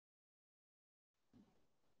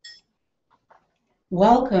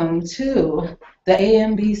Welcome to the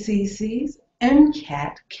AMBCC's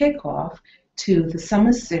MCAT kickoff to the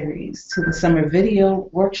summer series, to the summer video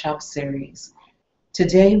workshop series.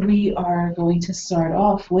 Today we are going to start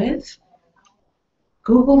off with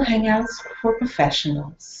Google Hangouts for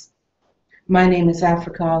Professionals. My name is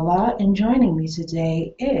Africa Allah, and joining me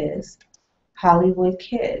today is Hollywood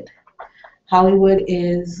Kid. Hollywood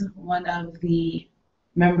is one of the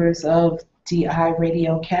members of DI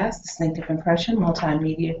Radiocast, Distinctive Impression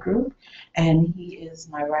Multimedia Group, and he is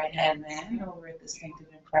my right-hand man over at Distinctive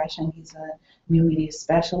Impression. He's a new media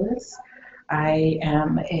specialist. I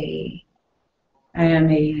am a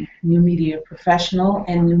new media professional,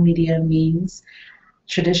 and new media means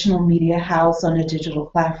traditional media housed on a digital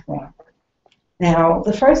platform. Now,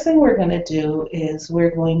 the first thing we're going to do is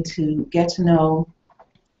we're going to get to know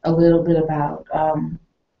a little bit about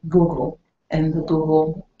Google and the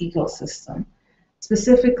Google ecosystem,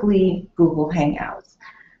 specifically Google Hangouts.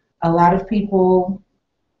 A lot of people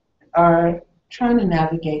are trying to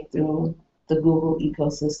navigate through the Google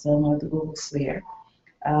ecosystem or the Google sphere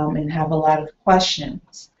and have a lot of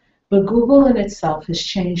questions. But Google in itself has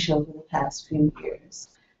changed over the past few years.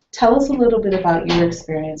 Tell us a little bit about your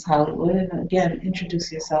experience, Hollywood, and again,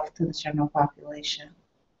 introduce yourself to the general population.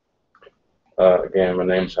 Again, my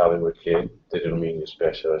name is Hollywood Kid, digital media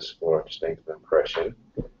specialist for Distinctive Impression.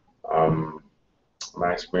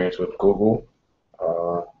 My experience with Google,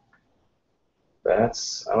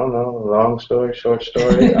 that's, I don't know, long story, short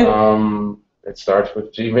story. It starts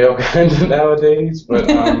with Gmail kind of nowadays, but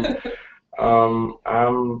I'm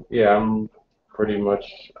pretty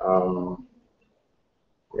much a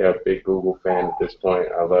big Google fan at this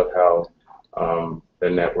point. I love how the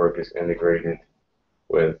network is integrated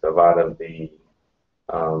with a lot of the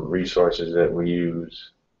resources that we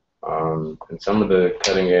use, and some of the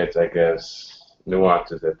cutting edge, I guess,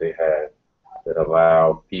 nuances that they had that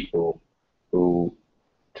allow people who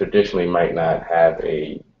traditionally might not have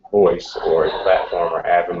a voice or a platform or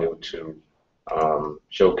avenue to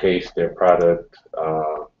showcase their product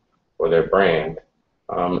or their brand.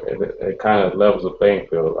 It kind of levels the playing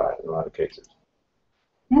field in a lot of cases.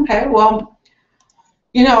 Okay, well,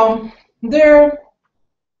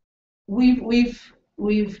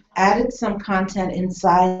 we've added some content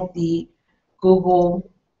inside the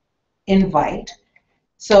Google invite.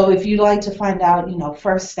 So if you'd like to find out,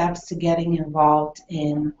 first steps to getting involved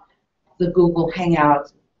in the Google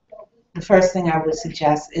Hangout, the first thing I would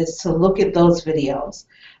suggest is to look at those videos.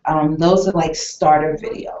 Those are like starter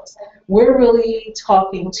videos. We're really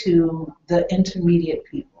talking to the intermediate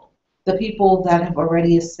people, the people that have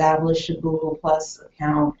already established a Google Plus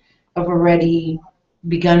account, have already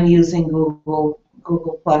begun using Google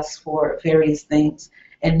Plus for various things,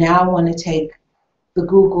 and now want to take the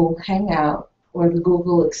Google Hangout or the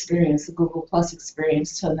Google experience, the Google Plus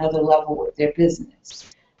experience, to another level with their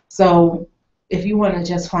business. So if you want to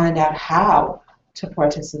just find out how to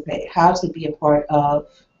participate, how to be a part of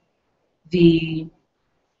the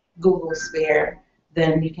Google sphere,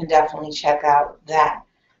 then you can definitely check out that.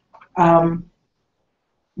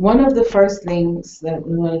 One of the first things that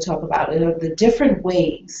we want to talk about are the different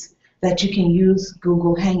ways that you can use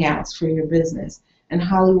Google Hangouts for your business. And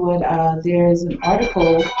Hollywood, there's an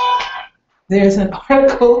article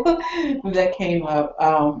that came up.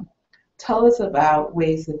 Tell us about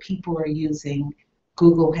ways that people are using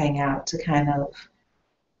Google Hangout to kind of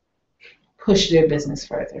push their business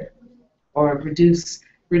further or reduce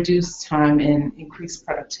time and increase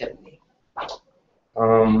productivity.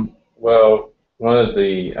 Well, one of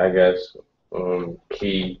the, I guess,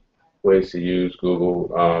 key ways to use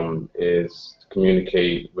Google is to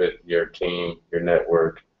communicate with your team, your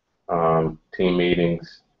network, team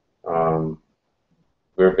meetings.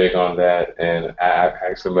 We're big on that, and I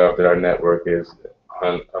actually love that our network is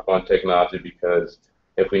up on technology, because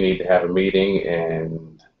if we need to have a meeting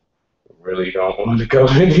and really don't want to go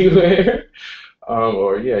anywhere,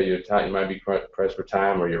 or your time, you might be pressed for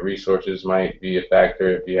time, or your resources might be a factor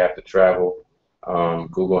if you have to travel.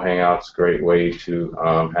 Google Hangouts is a great way to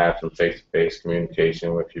have some face-to-face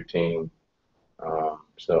communication with your team.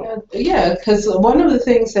 Because one of the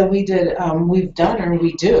things that we do,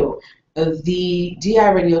 the DI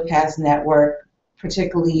Radiocast network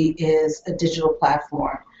particularly is a digital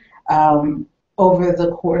platform. Over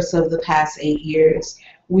the course of the past 8 years,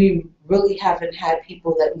 we really haven't had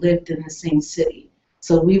people that lived in the same city.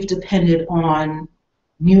 So we've depended on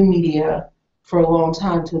new media for a long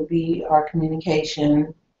time to be our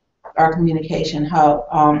communication hub,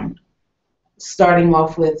 starting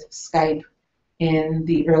off with Skype in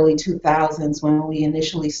the early 2000s when we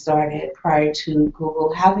initially started, prior to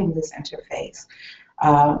Google having this interface.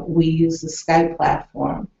 We use the Skype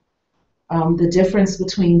platform. The difference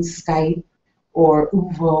between Skype or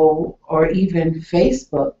Uvo or even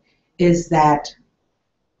Facebook is that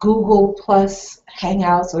Google Plus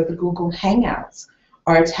Hangouts or the Google Hangouts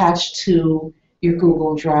are attached to your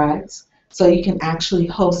Google Drives. So you can actually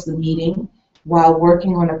host the meeting while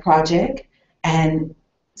working on a project, and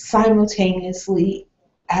simultaneously,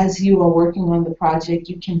 as you are working on the project,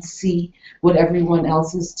 you can see what everyone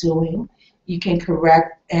else is doing. You can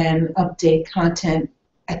correct and update content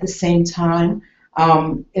at the same time.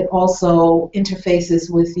 It also interfaces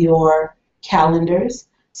with your calendars.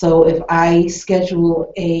 So if I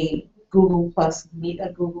schedule a Google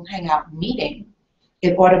Hangout meeting,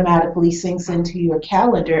 it automatically syncs into your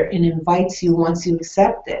calendar and invites you once you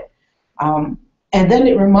accept it. And then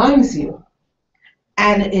it reminds you,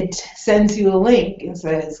 and it sends you a link and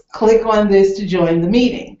says, click on this to join the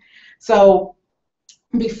meeting. So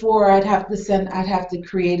before I'd have to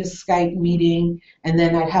create a Skype meeting, and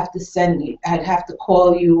then I'd have to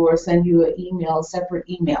call you or send you an email, a separate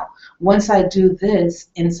email. Once I do this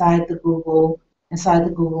inside the Google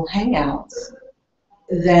Hangouts,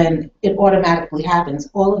 then it automatically happens.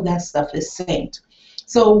 All of that stuff is synced.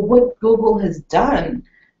 So what Google has done,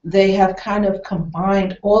 they have kind of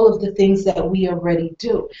combined all of the things that we already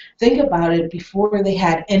do. Think about it, before they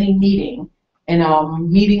had any meeting, and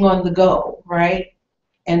meeting on the go, right?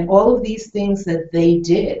 And all of these things that they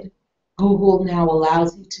did, Google now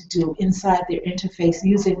allows you to do inside their interface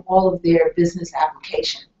using all of their business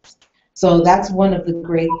applications. So that's one of the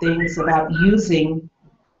great things about using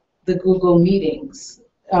the Google meetings,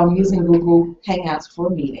 using Google Hangouts for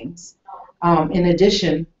meetings. In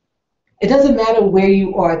addition, it doesn't matter where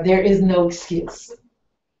you are, there is no excuse.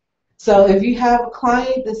 So if you have a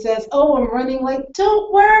client that says, oh, I'm running late,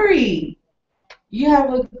 don't worry. You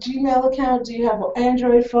have a Gmail account, do you have an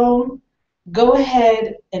Android phone? Go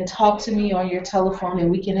ahead and talk to me on your telephone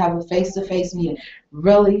and we can have a face-to-face meeting.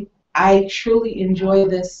 Really, I truly enjoy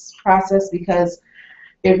this process because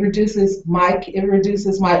it reduces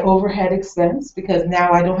my overhead expense, because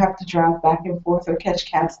now I don't have to drive back and forth or catch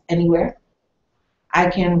cabs anywhere. I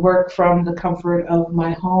can work from the comfort of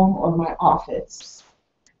my home or my office.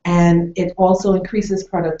 And it also increases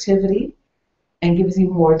productivity and gives you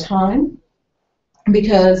more time,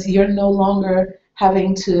 because you're no longer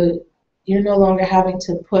having to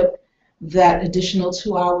put that additional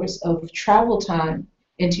 2 hours of travel time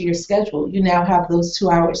into your schedule. You now have those 2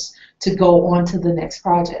 hours to go on to the next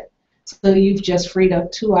project. So you've just freed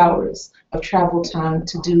up 2 hours of travel time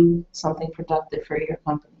to do something productive for your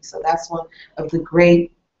company. So that's one of the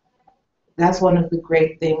great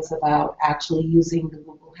things about actually using the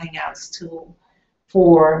Google Hangouts tool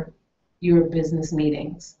for your business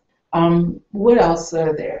meetings. What else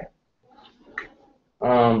are there?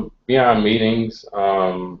 Beyond meetings,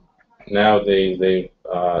 nowadays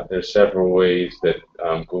there's several ways that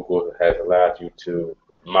Google has allowed you to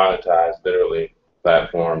monetize literally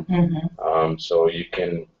platform. Mm-hmm. So you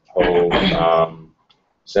can hold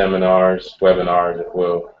seminars, webinars, if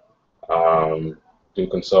will, do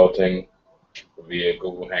consulting via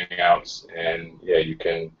Google Hangouts, and yeah, you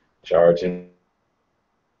can charge in.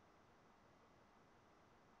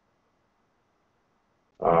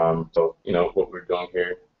 So what we're doing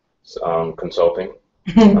here is consulting.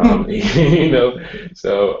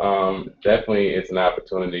 So definitely it's an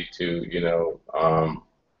opportunity to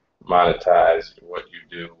monetize what you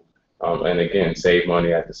do, and again save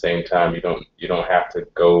money at the same time. You don't have to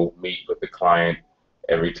go meet with the client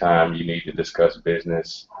every time you need to discuss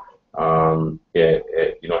business. You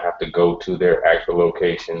don't have to go to their actual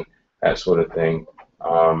location, that sort of thing.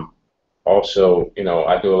 Also,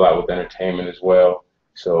 I do a lot with entertainment as well.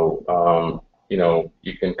 So,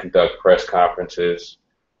 you can conduct press conferences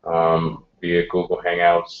via Google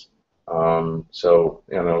Hangouts. So,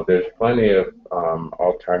 there's plenty of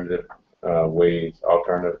alternative ways,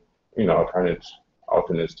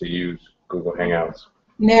 alternates to use Google Hangouts.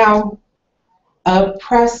 Now, a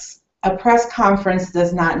press conference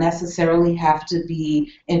does not necessarily have to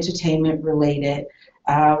be entertainment related.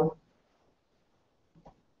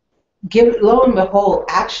 Lo and behold,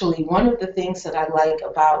 actually, one of the things that I like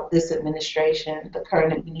about this administration, the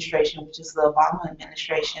current administration, which is the Obama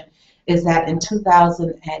administration, is that in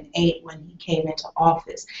 2008, when he came into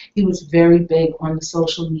office, he was very big on the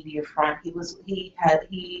social media front. He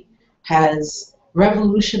has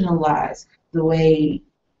revolutionized the way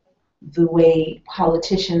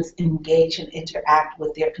politicians engage and interact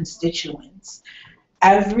with their constituents.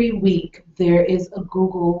 Every week there is a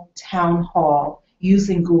Google town hall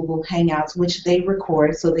using Google Hangouts, which they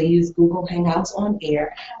record. So they use Google Hangouts on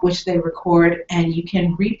air, which they record, and you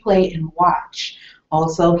can replay and watch.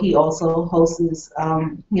 Also, he also hosts,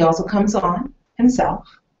 he also comes on himself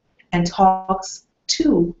and talks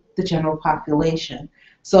to the general population.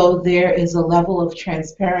 So there is a level of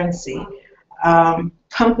transparency.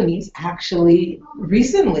 Companies actually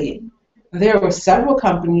recently, there were several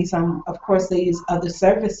companies, of course they use other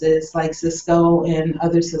services like Cisco and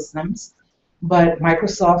other systems, but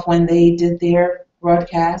Microsoft, when they did their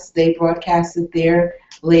broadcast, they broadcasted their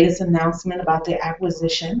latest announcement about their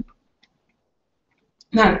acquisition.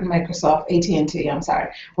 Not Microsoft, AT&T, I'm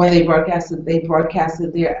sorry. When they broadcasted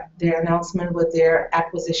their announcement with their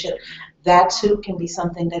acquisition. That too can be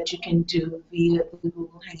something that you can do via the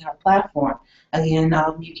Google Hangout platform. Again,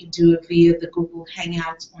 you can do it via the Google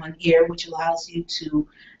Hangouts on air, which allows you to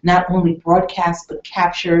not only broadcast but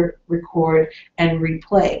capture, record, and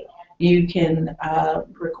replay. You can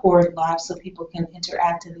record live so people can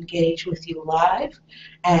interact and engage with you live,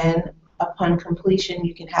 and upon completion,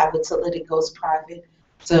 you can have it so that it goes private,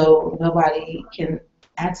 so nobody can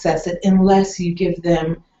access it unless you give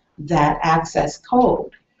them that access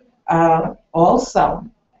code. Also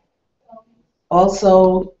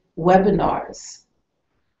webinars.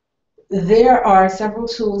 There are several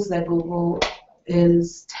tools that Google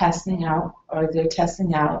is testing out, or they're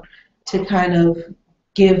testing out, to kind of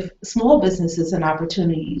give small businesses an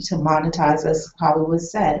opportunity to monetize, as Hollywood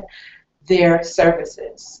said, their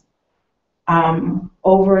services.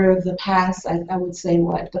 Over the past, I would say,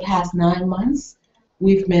 the past 9 months,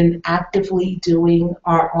 we've been actively doing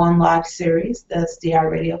our on live series, the SDI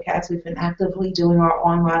Radiocast. We've been actively doing our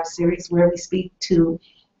on live series where we speak to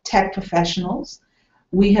tech professionals.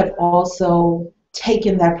 We have also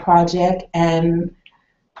taken that project and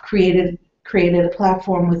created a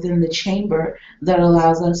platform within the chamber that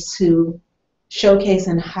allows us to showcase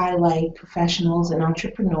and highlight professionals and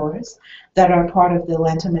entrepreneurs that are part of the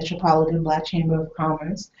Atlanta Metropolitan Black Chamber of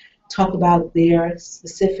Commerce, talk about their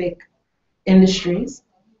specific industries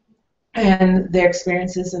and their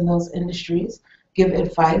experiences in those industries, give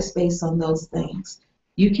advice based on those things.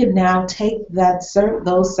 You can now take those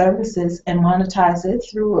services and monetize it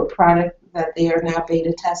through a product that they are now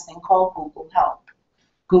beta testing called Google Help.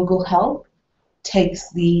 Google Help takes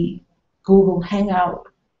the Google Hangout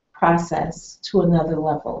process to another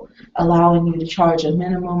level, allowing you to charge a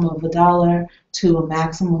minimum of $1 to a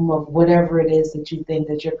maximum of whatever it is that you think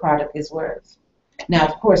that your product is worth. Now,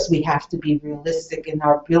 of course, we have to be realistic in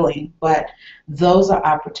our billing, but those are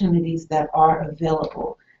opportunities that are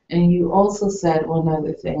available. And you also said one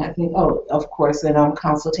other thing, I think, of course, and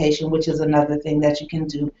consultation, which is another thing that you can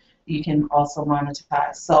do. You can also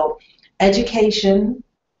monetize. So education,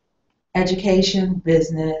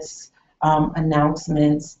 business,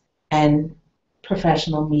 announcements, and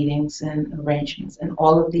professional meetings and arrangements, and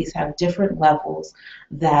all of these have different levels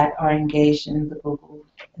that are engaged in the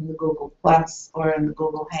Google Plus or in the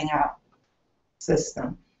Google Hangout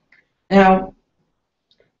system. Now,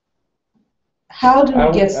 how do we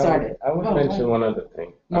get started? I would mention one other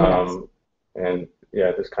thing, and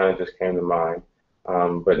yeah, this kind of just came to mind.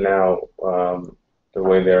 But now, the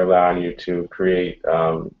way they're allowing you to create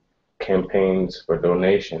campaigns for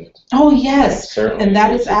donations. Oh yes, and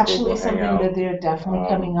that is actually something that they're definitely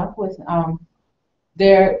coming up with.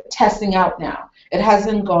 They're testing out now. It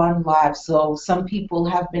hasn't gone live, so some people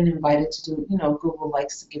have been invited to do, Google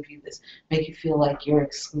likes to give you this, make you feel like you're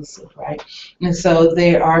exclusive, right? And so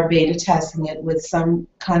they are beta testing it with some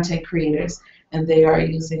content creators, and they are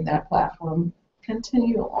using that platform.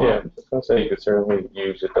 Continue on. Yeah, I was going to say you could certainly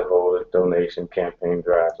use it to hold a donation, campaign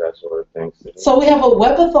drives, that sort of thing. So we have a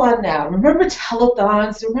webathon now. Remember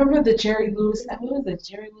telethons? Remember the Jerry Lewis,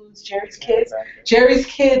 Jerry's Kids? Jerry's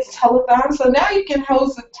Kids telethon. So now you can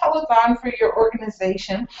host a telethon for your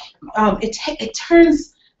organization. It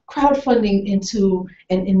turns crowdfunding into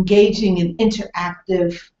an engaging and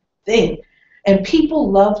interactive thing. And people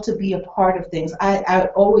love to be a part of things.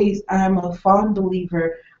 I'm a fond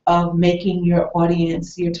believer of making your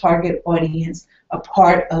audience, your target audience, a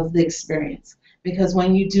part of the experience. Because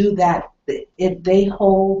when you do that, they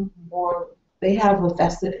have a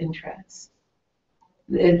vested interest.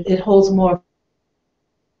 It holds more.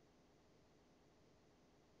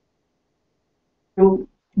 Through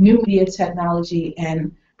new media technology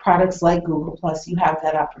and products like Google Plus, you have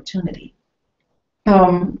that opportunity.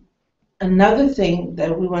 Another thing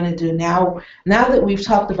that we want to do now that we've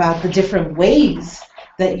talked about the different ways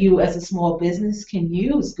that you as a small business can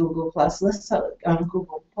use Google Plus. Let's talk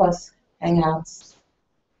Google Plus Hangouts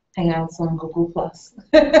on Google Plus.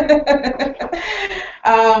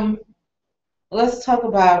 let's talk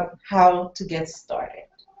about how to get started.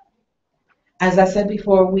 As I said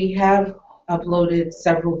before, we have uploaded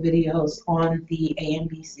several videos on the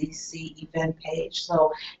AMBCC event page.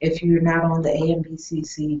 So if you're not on the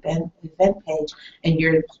AMBCC event page and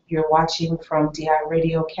you're watching from DI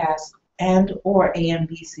Radiocast and or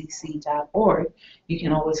ambcc.org, you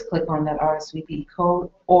can always click on that RSVP code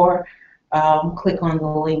or click on the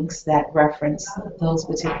links that reference those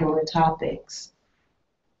particular topics.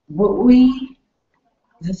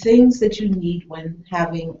 The things that you need when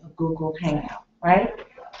having a Google Hangout, right?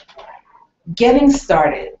 Getting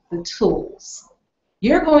started, the tools.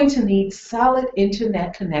 You're going to need solid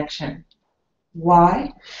internet connection.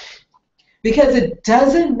 Why? Because it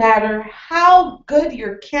doesn't matter how good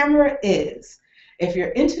your camera is. If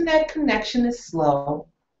your internet connection is slow,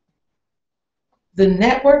 the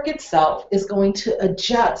network itself is going to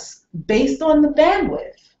adjust based on the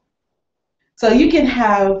bandwidth. So you can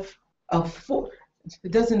have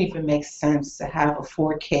it doesn't even make sense to have a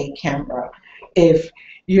 4K camera if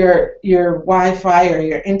your Wi-Fi or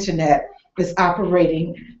your internet is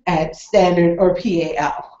operating at standard or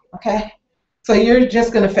PAL, okay? So you're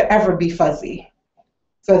just going to forever be fuzzy.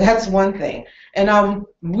 So that's one thing. And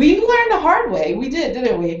we learned the hard way. We did,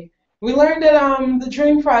 didn't we? We learned at the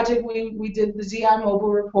Dream Project, we did the GI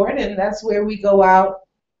Mobile Report, and that's where we go out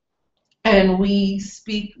and we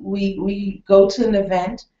speak, we go to an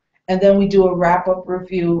event, and then we do a wrap-up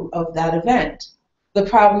review of that event. The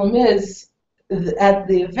problem is, at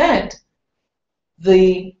the event,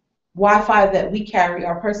 the Wi-Fi that we carry,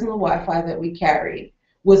 our personal Wi-Fi that we carry,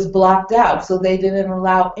 was blocked out, so they didn't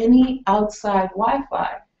allow any outside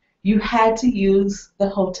Wi-Fi. You had to use the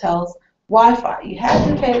hotel's Wi-Fi. You had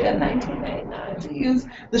to pay that $19.99 to use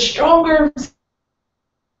the stronger,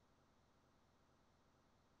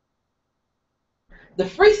 the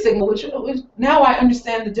free signal, which now I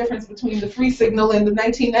understand the difference between the free signal and the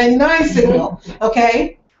 $19.99 signal,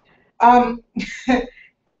 okay?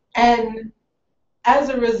 And as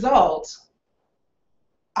a result,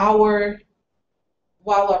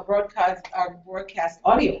 while our broadcast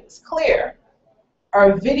audio was clear,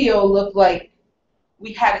 our video looked like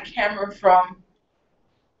we had a camera from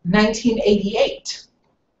 1988,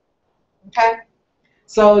 okay?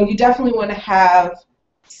 So you definitely want to have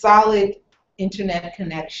solid internet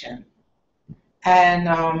connection, and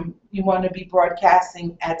you want to be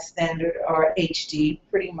broadcasting at standard or HD.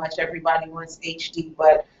 Pretty much everybody wants HD,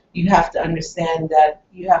 but you have to understand that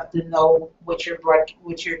you have to know what your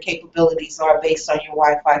capabilities are based on your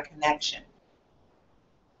Wi-Fi connection.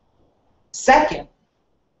 Second,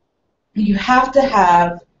 you have to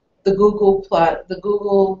have the Google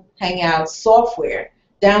Hangouts software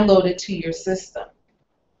downloaded to your system.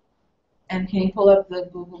 And can you pull up the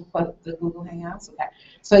Google Hangouts? Okay.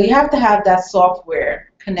 So you have to have that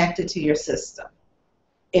software connected to your system.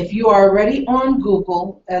 If you are already on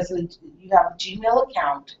Google, you have a Gmail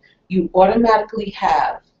account, you automatically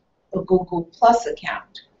have a Google Plus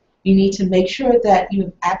account. You need to make sure that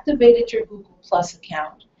you've activated your Google Plus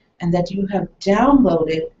account and that you have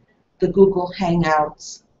downloaded the Google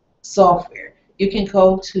Hangouts software. You can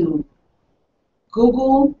go to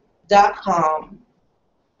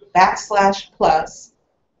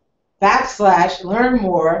google.com/plus/learn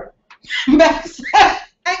more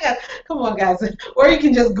hang on, come on guys, or you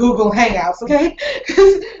can just Google Hangouts, okay?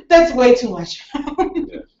 Because that's way too much.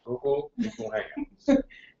 Yes, Google Hangouts.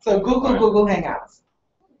 So Google Hangouts.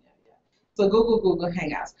 So Google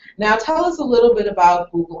Hangouts. Now tell us a little bit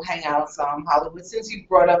about Google Hangouts, Hollywood. Since you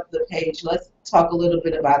brought up the page, let's talk a little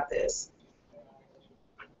bit about this.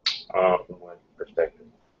 From what perspective?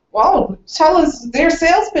 Well, tell us their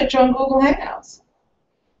sales pitch on Google Hangouts.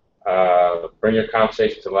 Bring your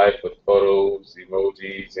conversation to life with photos,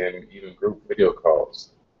 emojis, and even group video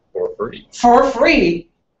calls for free. For free.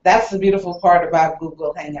 That's the beautiful part about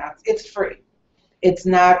Google Hangouts. It's free. It's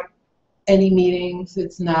not any meetings.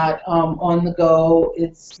 It's not on the go.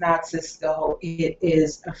 It's not Cisco. It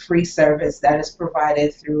is a free service that is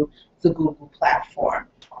provided through the Google platform.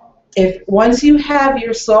 Once you have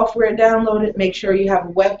your software downloaded, make sure you have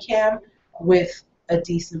a webcam with a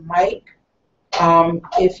decent mic.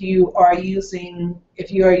 If you are using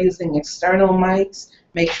external mics,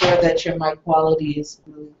 make sure that your mic quality is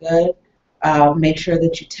really good. Make sure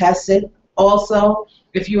that you test it. Also,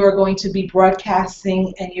 if you are going to be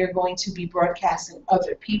broadcasting and you're going to be broadcasting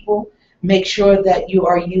other people, make sure that you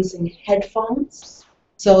are using headphones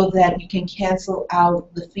so that you can cancel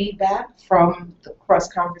out the feedback from the cross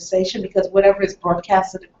conversation, because whatever is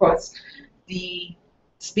broadcasted across the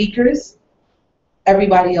speakers,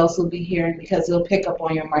 everybody else will be hearing because it'll pick up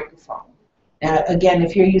on your microphone. Again,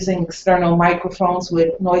 if you're using external microphones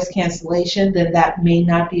with noise cancellation, then that may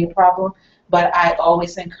not be a problem. But I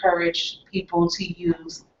always encourage people to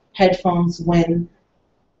use headphones when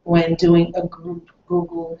doing a group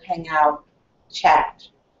Google Hangout chat.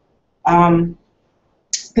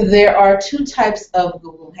 There are two types of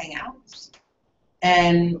Google Hangouts,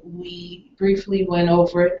 and we briefly went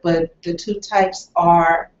over it, but the two types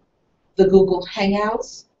are the Google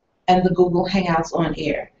Hangouts and the Google Hangouts on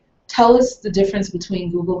Air. Tell us the difference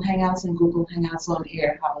between Google Hangouts and Google Hangouts on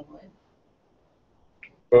Air, Hollywood.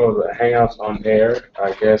 Well, the Hangouts on Air,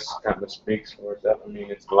 I guess, kind of speaks for itself. I mean,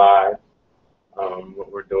 it's live, what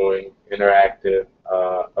we're doing, interactive.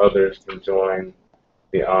 Others can join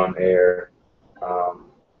the on-air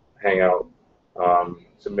Hangout,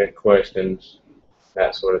 submit questions,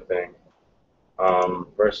 that sort of thing,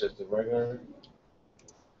 versus the regular.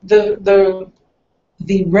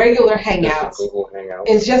 The regular Hangout Google Hangout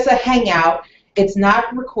is just a Hangout. It's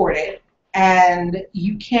not recorded, and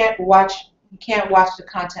you can't watch the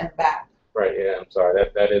content back. Right. Yeah. I'm sorry.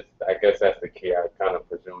 That is. I guess that's the key. I kind of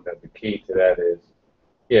presume that the key to that is,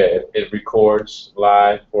 yeah, it records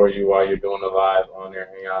live for you while you're doing the live on your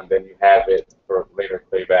Hangout, and then you have it for later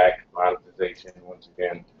playback, monetization once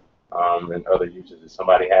again, and other uses. If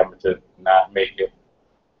somebody happened to not make it,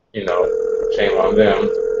 shame on them.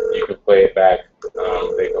 You can play it back.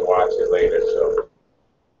 They can watch it later. So.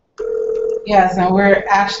 Yes, and we're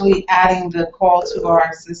actually adding the call to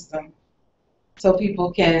our system so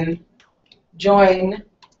people can join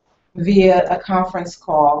via a conference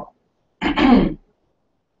call.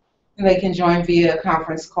 They can join via a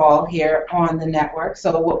conference call here on the network.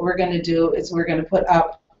 So what we're going to do is we're going to put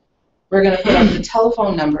up the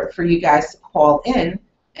telephone number for you guys to call in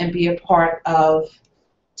and be a part of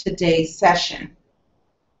today's session.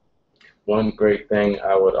 One great thing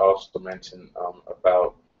I would also mention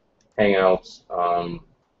about Hangouts,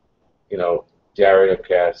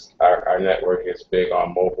 Gyrocast, our network is big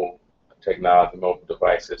on mobile technology, mobile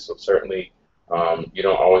devices, so certainly you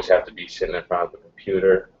don't always have to be sitting in front of the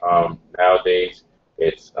computer. Nowadays,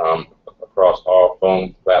 it's across all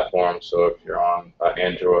phone platforms, so if you're on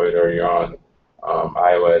Android or you're on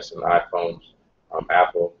iOS and iPhones,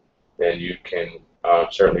 Apple, then you can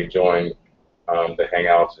certainly join the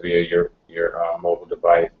Hangouts via your mobile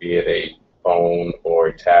device, be it a phone or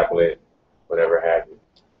a tablet, whatever have you.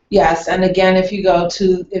 Yes, and again, if you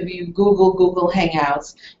Google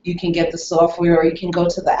Hangouts, you can get the software, or you can go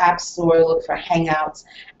to the App Store, look for Hangouts,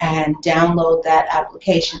 and download that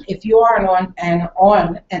application. If you are on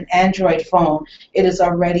an Android phone, it is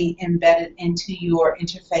already embedded into your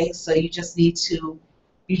interface, so you just need to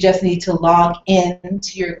log in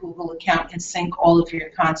to your Google account and sync all of your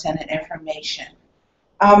content and information.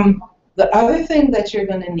 The other thing that you're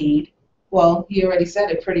going to need, well, you already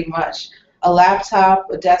said it pretty much, a laptop,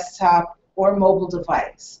 a desktop, or mobile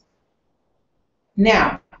device.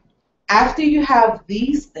 Now, after you have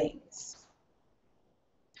these things,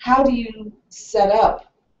 how do you set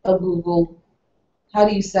up a Google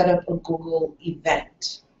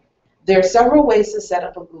event? There are several ways to set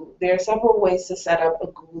up a Google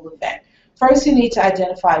event. First, you need to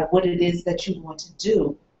identify what it is that you want to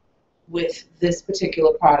do with this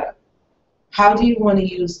particular product. How do you want to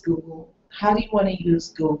use Google? How do you want to use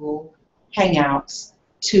Google Hangouts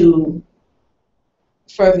to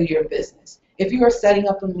further your business? If you are setting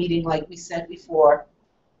up a meeting, like we said before,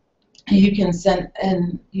 you can send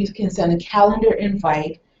a calendar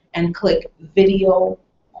invite and click video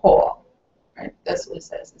call. Right? That's what it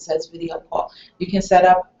says. It says video call. You can set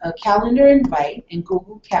up a calendar invite in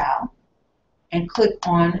Google Cal and click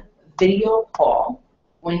on video call.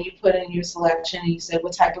 When you put in your selection and you say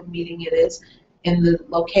what type of meeting it is, in the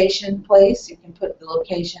location place, you can put the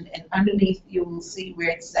location, and underneath you will see where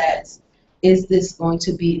it says, is this going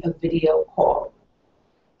to be a video call?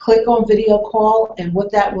 Click on video call, and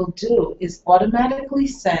what that will do is automatically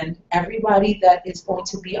send everybody that is going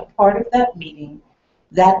to be a part of that meeting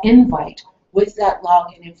that invite with that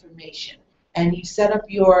login information. And you set up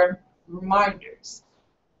your reminders.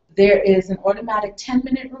 There is an automatic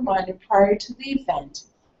 10-minute reminder prior to the event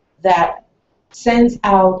that sends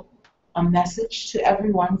out a message to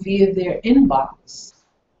everyone via their inbox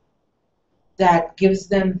that gives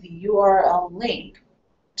them the URL link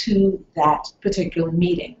to that particular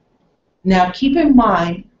meeting. Now keep in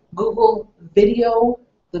mind, the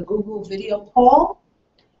Google video call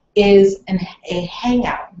is a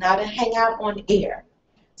hangout, not a hangout on air.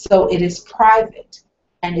 So it is private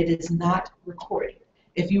and it is not recorded.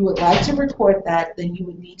 If you would like to record that, then you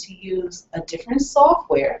would need to use a different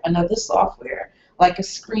software, another software, like a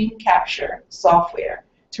screen capture software,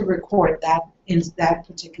 to record that in that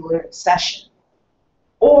particular session.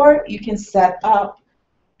 or you can set up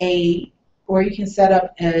a live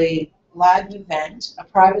event, a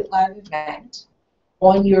private live event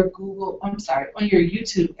on your on your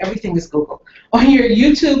YouTube, everything is Google, on your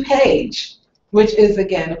YouTube page, which is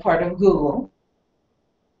again a part of Google,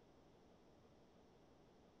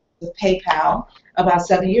 with PayPal about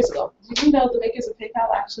 7 years ago. Did you know the makers of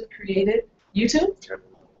PayPal actually created YouTube?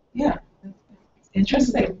 Yeah,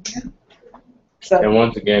 interesting. Yeah. So, and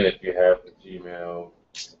once again, if you have the Gmail,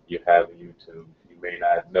 you have YouTube. You may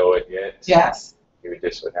not know it yet. yes. You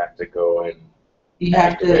just would have to go and You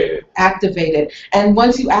have to activate it. And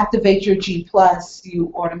once you activate your G+,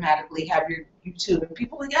 you automatically have your YouTube. And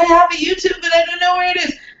people are like, I have a YouTube, but I don't know where it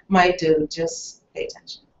is. Might do. Just pay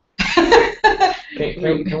attention.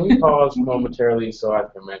 Can we pause momentarily so I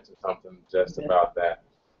can mention something just about that?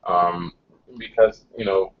 Because,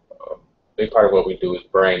 a big part of what we do is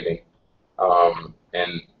branding.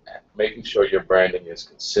 And making sure your branding is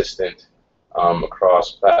consistent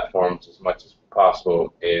across platforms as much as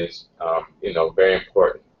possible is, very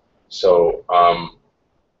important. So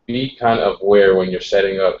be kind of aware when you're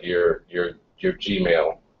setting up your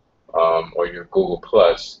Gmail or your Google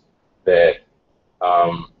Plus that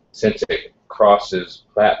since it crosses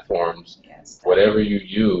platforms, yes, whatever you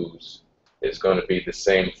use is going to be the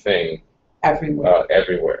same thing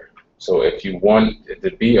everywhere. So if you want it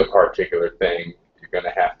to be a particular thing, you're going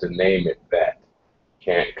to have to name it that.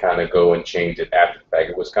 Can't kind of go and change it after the fact.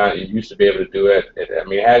 You used to be able to do it. It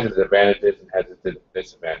has its advantages and has its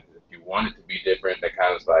disadvantages. If you want it to be different, that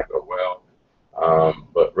kind of like, oh well.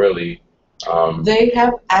 But really, they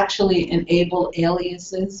have actually enabled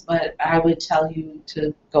aliases, but I would tell you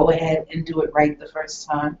to go ahead and do it right the first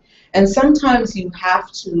time. And sometimes you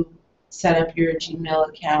have to set up your Gmail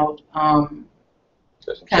account kind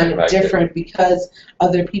of different because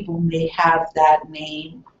other people may have that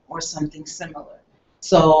name or something similar.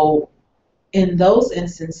 So in those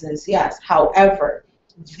instances, yes. However,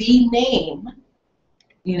 the name,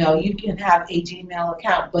 you can have a Gmail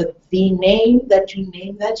account, but the name that you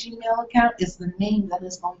name that Gmail account is the name that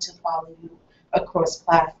is going to follow you across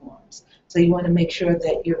platforms. So you want to make sure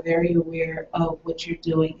that you're very aware of what you're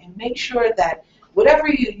doing and make sure that whatever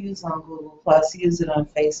you use on Google+, use it on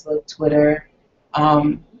Facebook, Twitter,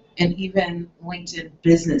 and even LinkedIn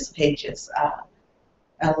business pages.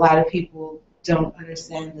 A lot of people don't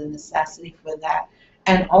understand the necessity for that.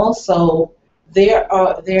 And also, there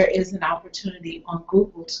is an opportunity on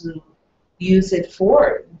Google to use it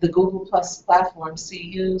for the Google Plus platforms, to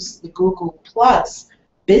use the Google Plus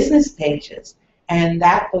business pages. And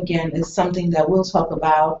that, again, is something that we'll talk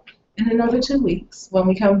about in another 2 weeks when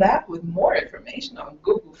we come back with more information on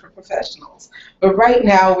Google for Professionals. But right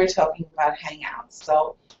now, we're talking about Hangouts.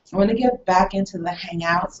 So I want to get back into the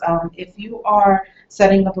Hangouts. If you are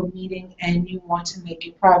setting up a meeting and you want to make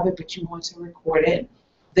it private, but you want to record it,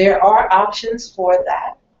 there are options for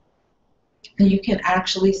that. You can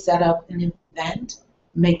actually set up an event,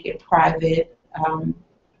 make it private.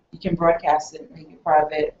 You can broadcast it, make it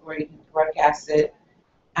private, or you can broadcast it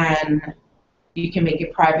and you can make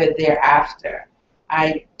it private thereafter.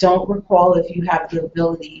 I don't recall if you have the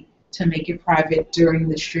ability to make it private during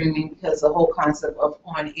the streaming, because the whole concept of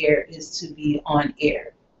on air is to be on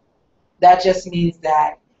air. That just means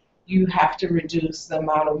that you have to reduce the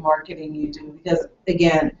amount of marketing you do, because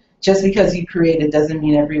again, just because you create it doesn't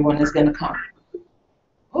mean everyone is going to come.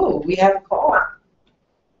 Oh, we have a call.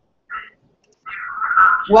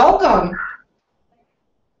 Welcome.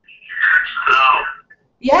 Hello.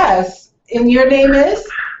 Yes, and your name is?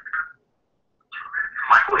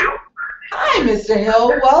 Michael Hill. Hi, Mr.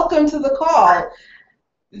 Hill. Welcome to the call.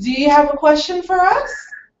 Do you have a question for us?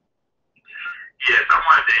 Yes, I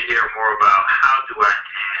wanted to hear more about how do I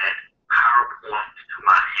add PowerPoint to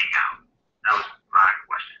my Hangout. That was my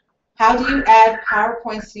question. How do you add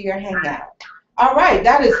PowerPoints to your Hangout? All right,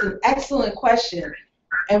 that is an excellent question.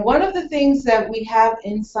 And one of the things that we have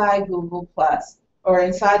inside Google Plus, or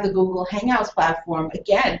inside the Google Hangouts platform,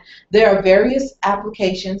 again, there are various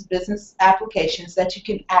applications, business applications that you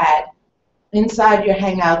can add inside your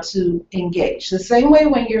Hangout to engage. The same way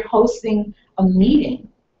when you're hosting a meeting,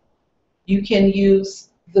 you can use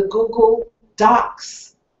the Google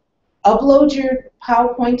Docs. Upload your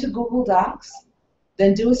PowerPoint to Google Docs,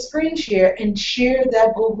 then do a screen share and share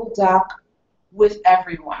that Google Doc with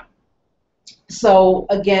everyone. So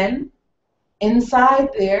again,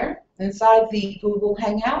 inside the Google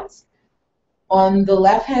Hangouts, on the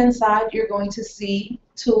left-hand side, you're going to see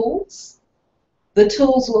tools. The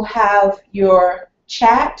tools will have your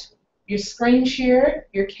chat, your screen share,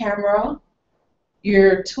 your camera,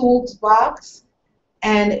 your tools box,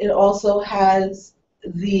 and it also has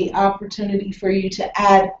the opportunity for you to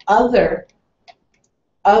add other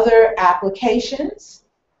applications.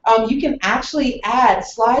 You can actually add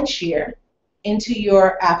SlideShare into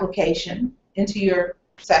your application, into your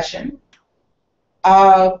session.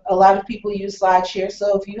 A lot of people use SlideShare,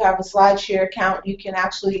 so if you have a SlideShare account, you can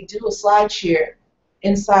actually do a SlideShare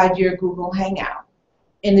inside your Google Hangout.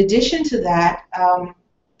 In addition to that,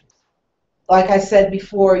 like I said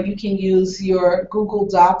before, you can use your Google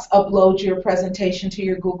Docs, upload your presentation to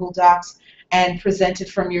your Google Docs, and present it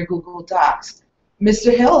from your Google Docs.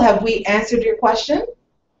 Mr. Hill, have we answered your question?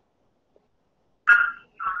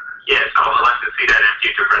 Yes, I would like to see that in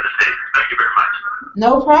future presentations. Thank you very much.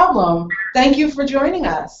 No problem. Thank you for joining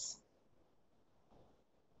us.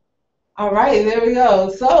 All right, there we go.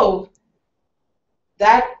 So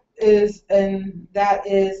that is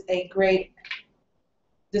a great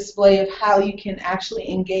display of how you can actually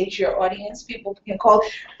engage your audience. People can call.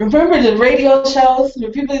 Remember the radio shows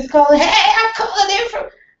where people is calling, "Hey, I'm calling in from."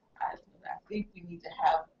 I think we need to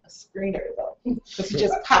have a screener though, because it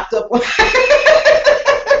just popped up.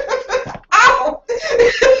 Ow!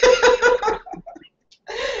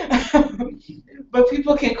 But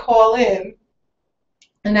people can call in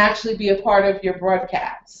and actually be a part of your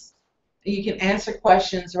broadcast. You can answer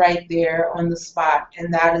questions right there on the spot,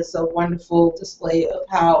 and that is a wonderful display of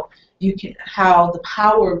how the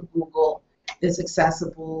power of Google is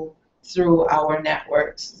accessible through our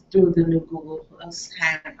networks, through the new Google Plus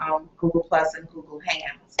and Google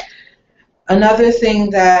Hangouts. Another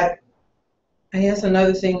thing that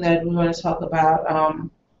we want to talk about.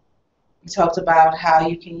 We talked about how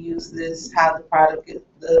you can use this, how the product,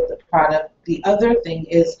 the product. The other thing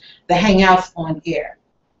is the Hangouts on Air.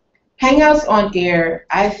 Hangouts on Air,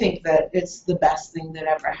 I think that it's the best thing that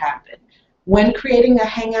ever happened. When creating a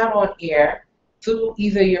Hangout on Air through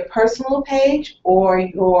either your personal page or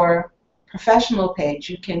your professional page,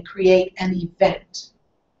 you can create an event.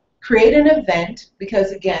 Create an event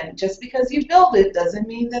because, again, just because you build it doesn't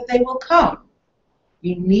mean that they will come.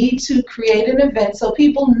 You need to create an event so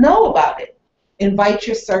people know about it. Invite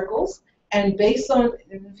your circles, and based on,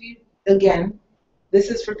 again, this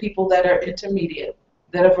is for people that are intermediate,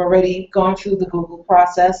 that have already gone through the Google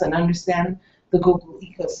process and understand the Google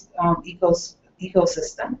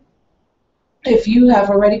ecosystem. If you have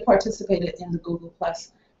already participated in the Google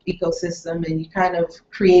Plus ecosystem and you kind of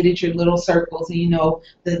created your little circles and you know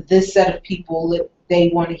that this set of people, they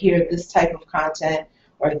want to hear this type of content,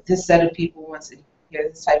 or this set of people wants to hear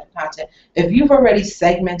this type of content. If you've already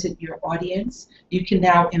segmented your audience, you can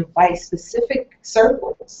now invite specific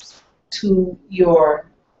circles to your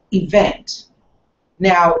event.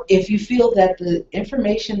 Now, if you feel that the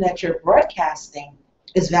information that you're broadcasting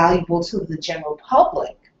is valuable to the general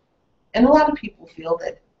public, and a lot of people feel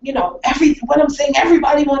that, you know, what I'm saying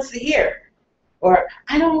everybody wants to hear, or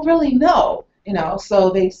I don't really know, you know, so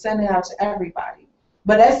they send it out to everybody.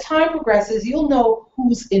 But as time progresses, you'll know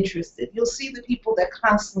who's interested. You'll see the people that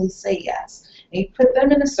constantly say yes. And you put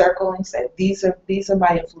them in a circle and say, these are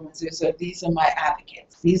my influencers, or these are my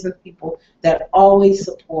advocates. These are people that always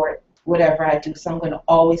support whatever I do, so I'm going to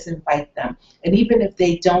always invite them. And even if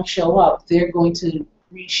they don't show up, they're going to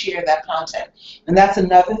reshare that content. And that's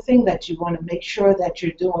another thing that you want to make sure that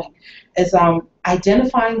you're doing, is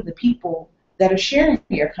identifying the people that are sharing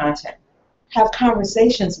your content. Have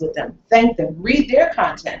conversations with them, thank them, read their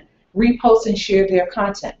content, repost and share their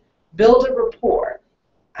content, build a rapport.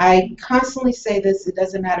 I constantly say this, it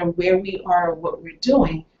doesn't matter where we are or what we're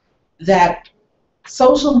doing, that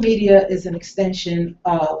social media is an extension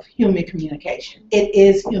of human communication. It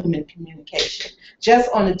is human communication, just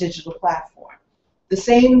on a digital platform. The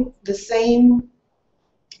same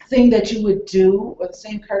thing that you would do, or the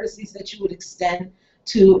same courtesies that you would extend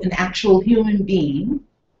to an actual human being,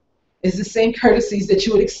 is the same courtesies that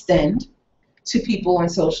you would extend to people on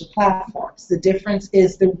social platforms. The difference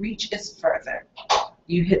is the reach is further.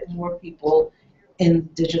 You hit more people in the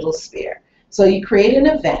digital sphere. So you create an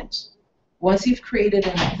event. Once you've created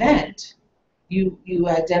an event, you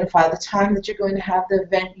identify the time that you're going to have the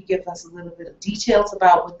event. You give us a little bit of details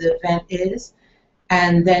about what the event is,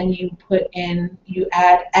 and then you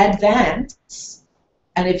add advance.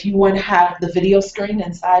 And if you want to have the video screen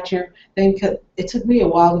inside your thing, because it took me a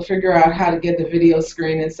while to figure out how to get the video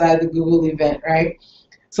screen inside the Google event, right?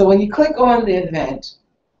 So when you click on the event,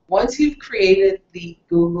 once you've created the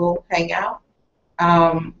Google Hangout,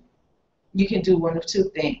 you can do one of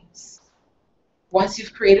two things. Once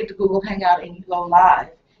you've created the Google Hangout and you go live,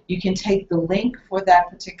 you can take the link for that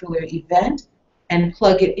particular event and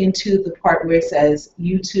plug it into the part where it says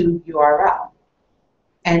YouTube URL.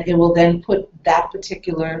 And it will then put that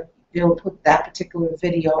particular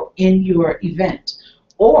video in your event.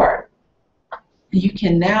 Or you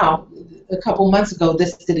can now, a couple months ago,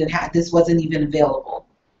 this wasn't even available.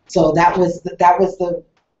 So that was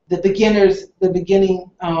the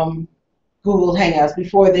beginning Google Hangouts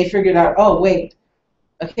before they figured out, oh wait,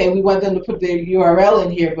 okay, we want them to put their URL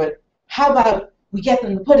in here, but how about we get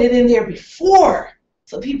them to put it in there before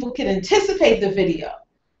so people can anticipate the video.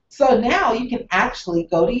 So now you can actually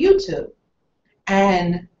go to YouTube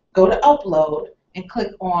and go to upload and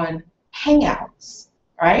click on Hangouts,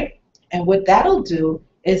 right? And what that'll do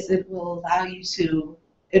is it will allow you to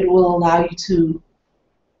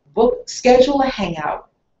schedule a hangout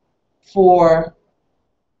for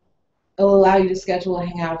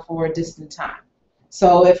a distant time.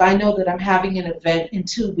 So if I know that I'm having an event in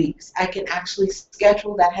 2 weeks, I can actually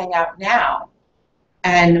schedule that hangout now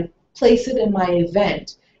and place it in my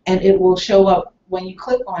event, and it will show up when you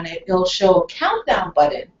click on it. It'll show a countdown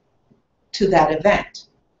button to that event.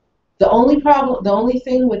 The only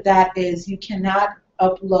thing with that is you cannot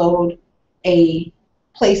upload a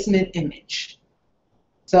placement image.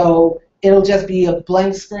 So it'll just be a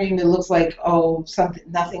blank screen that looks like, oh,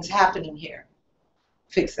 nothing's happening here.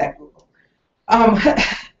 Fix that, Google.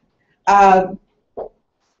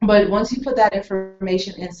 But once you put that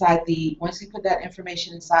information inside the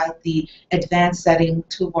advanced setting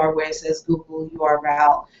toolbar where it says Google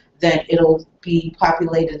URL, then it'll be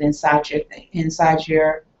populated inside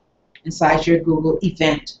your Google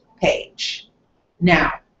event page.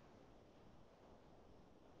 Now,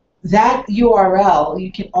 that URL,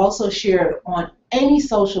 you can also share it on any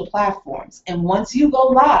social platforms. And once you go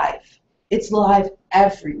live, it's live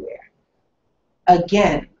everywhere.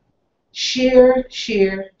 Again, share,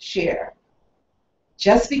 share, share.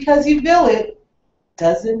 Just because you bill it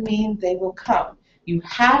doesn't mean they will come. You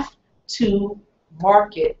have to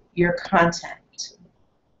market your content.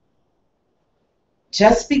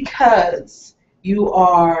 Just because you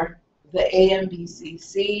are the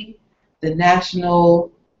AMBCC, the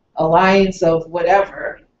National Alliance of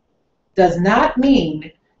whatever, does not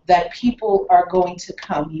mean that people are going to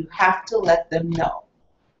come. You have to let them know.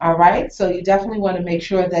 All right? So you definitely want to make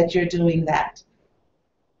sure that you're doing that.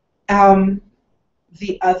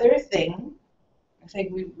 The other thing, I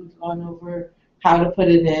think we've gone over how to put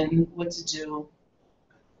it in, what to do.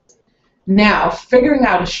 Now, figuring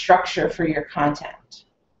out a structure for your content.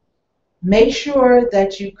 Make sure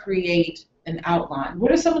that you create an outline.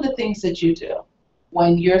 What are some of the things that you do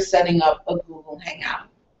when you're setting up a Google Hangout?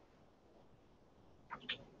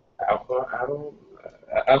 I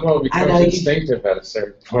don't know, it becomes instinctive at a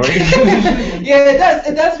certain point. Yeah,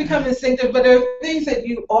 it does become instinctive, but there are things that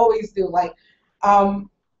you always do. Like,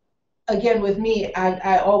 again, with me,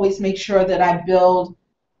 I always make sure that I build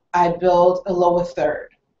a lower third.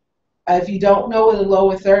 If you don't know what a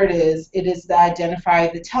lower third is, it is the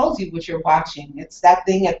identifier that tells you what you're watching. It's that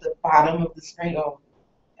thing at the bottom of the screen. Oh,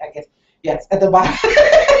 I guess, yes, at the bottom.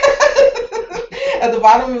 At the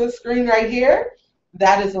bottom of the screen right here,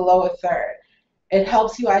 that is a lower third. It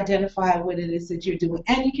helps you identify what it is that you're doing,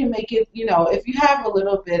 and you can make it. You know, if you have a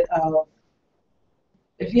little bit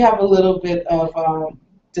of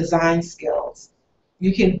design skills,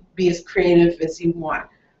 you can be as creative as you want.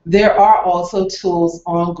 There are also tools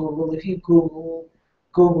on Google. If you Google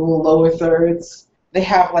lower thirds, they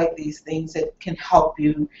have like these things that can help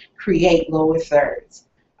you create lower thirds.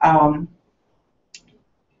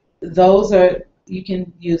 You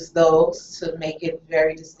can use those to make it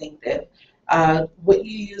very distinctive. What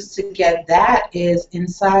you use to get that is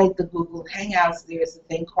inside the Google Hangouts, there's a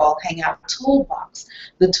thing called Hangout Toolbox.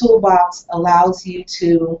 The toolbox allows you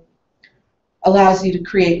to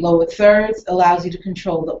create lower thirds, allows you to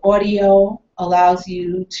control the audio, allows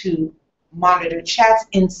you to monitor chats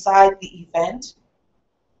inside the event,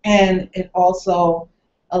 and it also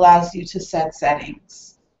allows you to set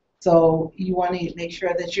settings. So you want to make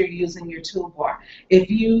sure that you're using your toolbar.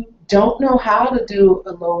 If you don't know how to do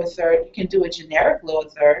a lower third, you can do a generic lower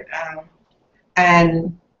third,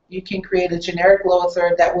 and you can create a generic lower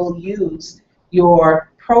third that will use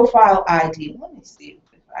your profile ID. Let me see.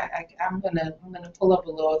 I'm gonna pull up a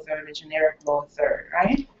lower third, a generic lower third,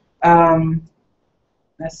 right?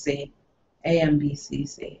 Let's see,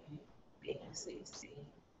 AMBCC,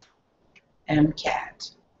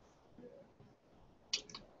 MCAT,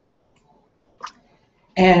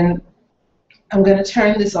 and I'm gonna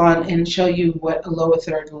turn this on and show you what a lower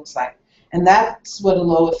third looks like, and that's what a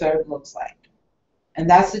lower third looks like, and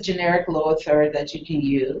that's the generic lower third that you can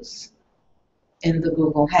use in the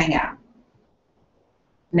Google Hangout.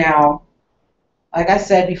 Now, like I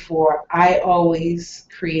said before, I always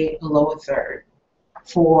create a lower third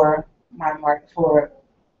for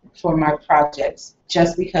for my projects,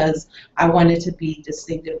 just because I wanted to be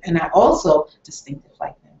distinctive, and I also distinctive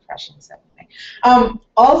like the impressions everything.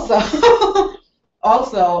 Also,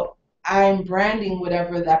 also I'm branding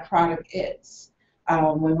whatever that product is.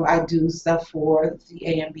 When I do stuff for the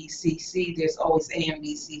AMBCC, there's always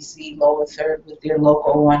AMBCC lower third with their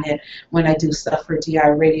logo on it. When I do stuff for DI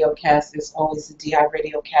Radiocast, there's always the DI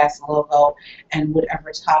Radiocast logo and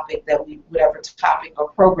whatever topic or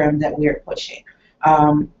program that we are pushing.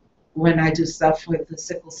 When I do stuff with the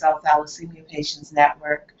Sickle Cell Thalassemia Patients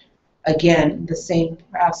Network, again, the same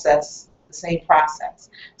process.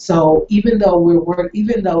 So even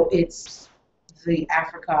though it's the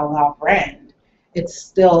Africa Allah brand, it's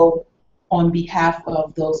still on behalf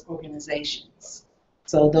of those organizations.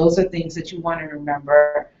 So those are things that you want to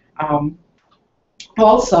remember.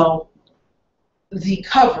 Also, the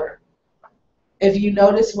cover. If you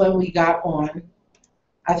notice when we got on,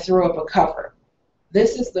 I threw up a cover.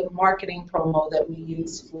 This is the marketing promo that we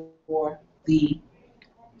use for the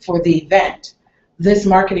event. This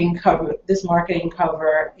marketing cover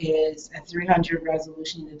is at 300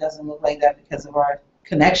 resolution. It doesn't look like that because of our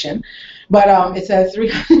connection, but it's at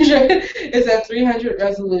 300. It's at 300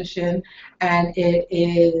 resolution, and it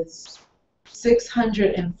is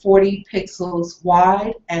 640 pixels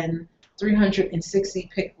wide and 360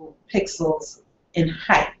 pixels in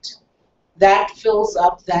height. That fills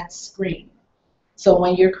up that screen. So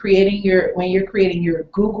when you're creating your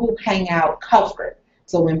Google Hangout cover,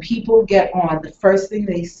 so when people get on, the first thing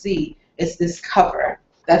they see is this cover.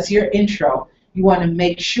 That's your intro. You want to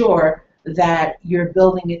make sure that you're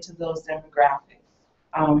building it to those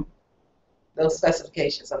demographics, those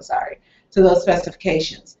specifications. I'm sorry, to those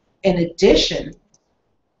specifications. In addition,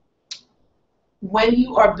 when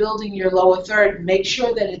you are building your lower third, make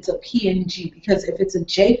sure that it's a PNG, because if it's a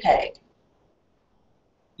JPEG,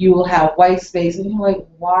 you will have white space, and you're like,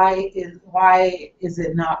 why is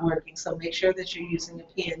it not working? So make sure that you're using a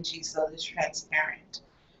PNG so it's transparent.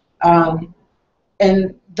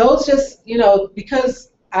 And those just,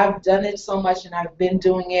 because I've done it so much and I've been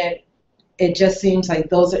doing it, it just seems like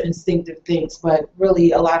those are instinctive things, but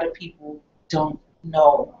really a lot of people don't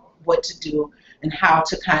know what to do and how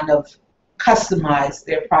to kind of customize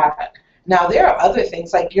their product. Now, there are other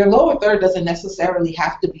things, like your lower third doesn't necessarily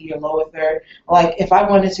have to be your lower third. Like if I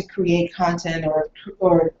wanted to create content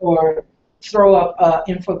or throw up an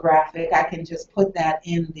infographic, I can just put that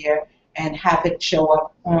in there and have it show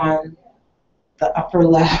up on the upper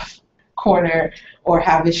left corner, or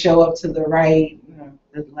have it show up to the right,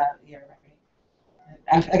 the left, yeah,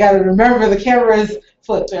 right. I got to remember the camera is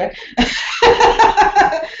flipped, right? So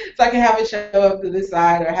I can have it show up to this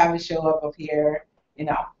side or have it show up here,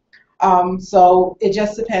 So it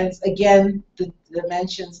just depends. Again, the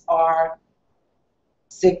dimensions are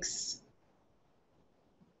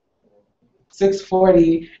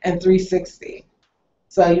 640 and 360.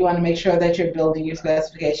 So you want to make sure that you're building your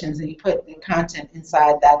specifications and you put the content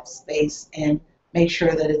inside that space and make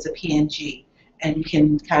sure that it's a PNG, and you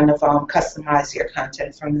can kind of customize your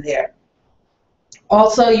content from there.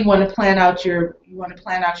 Also, you want to plan out your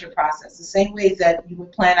process the same way that you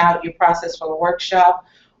would plan out your process for a workshop,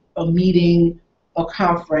 a meeting, a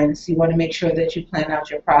conference. You want to make sure that you plan out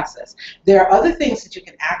your process. There are other things that you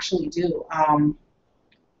can actually do.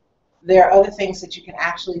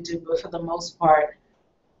 But for the most part,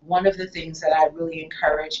 one of the things that I really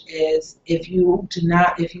encourage is if you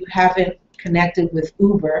haven't connected with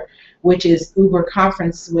Uber, which is Uber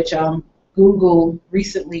Conference, which Google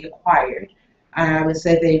recently acquired. I would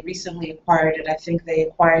say they recently acquired it. I think they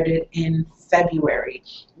acquired it in February,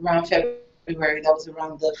 around February. That was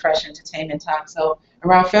around the Fresh Entertainment time. So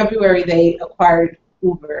around February, they acquired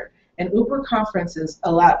Uber. And Uber Conferences,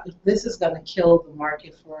 this is going to kill the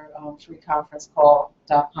market for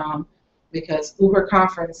freeconferencecall.com, because Uber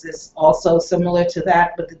Conference is also similar to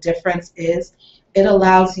that, but the difference is it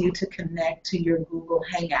allows you to connect to your Google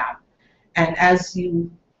Hangout. And as you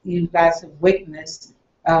guys have witnessed,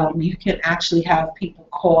 you can actually have people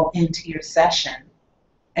call into your session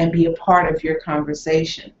and be a part of your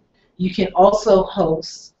conversation. You can also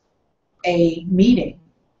host a meeting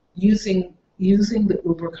using the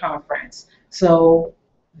Uber Conference. So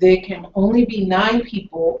there can only be 9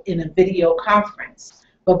 people in a video conference,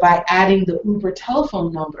 but by adding the Uber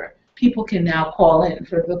telephone number, people can now call in.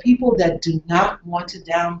 For the people that do not want to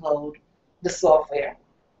download the software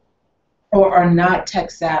or are not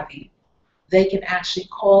tech savvy, they can actually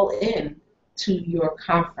call in to your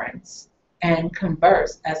conference and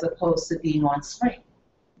converse as opposed to being on screen.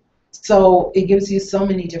 So it gives you so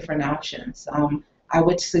many different options. I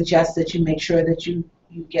would suggest that you make sure that you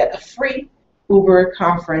get a free Uber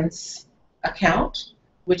Conference account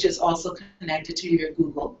which is also connected to your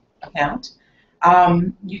Google account.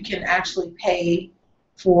 You can actually pay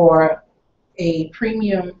for a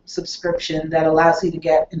premium subscription that allows you to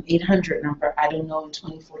get an 800 number. I don't know in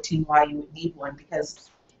 2014 why you would need one, because,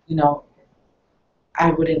 you know,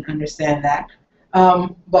 I wouldn't understand that.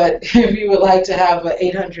 But if you would like to have an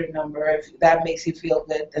 800 number, if that makes you feel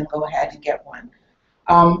good, then go ahead and get one.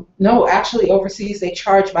 No, actually, overseas they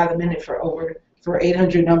charge by the minute for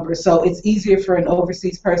 800 numbers, so it's easier for an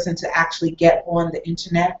overseas person to actually get on the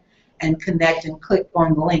internet and connect and click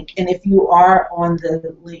on the link. And if you are on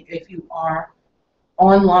the link, if you are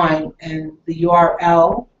online and the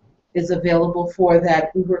URL is available for that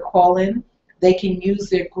Uber call-in, they can use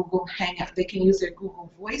their Google Hangout, they can use their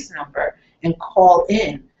Google Voice number and call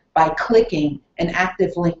in by clicking an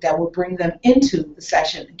active link that will bring them into the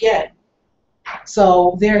session again.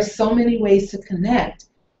 So there are so many ways to connect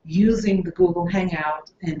using the Google Hangout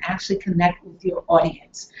and actually connect with your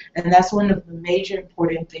audience. And that's one of the major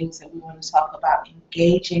important things that we want to talk about,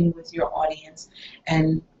 engaging with your audience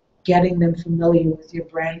and getting them familiar with your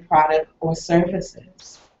brand, product, or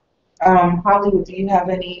services. Hollywood, do you have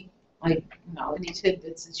any, like, any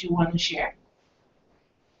tidbits that you want to share?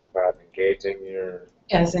 About engaging your...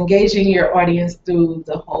 Yes, engaging your audience through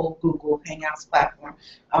the whole Google Hangouts platform.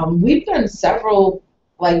 We've done several,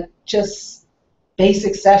 like, just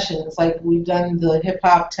basic sessions. Like, we've done the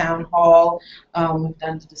hip-hop town hall, we've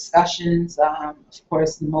done the discussions, of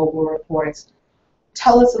course, the mobile reports.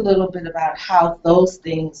 Tell us a little bit about how those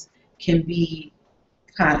things can be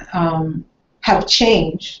have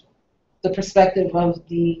changed the perspective of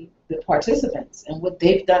the participants and what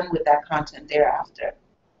they've done with that content thereafter.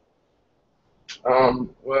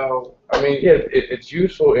 Well, I mean, yeah, it's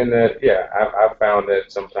useful in that, yeah, I found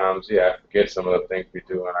that sometimes, yeah, I forget some of the things we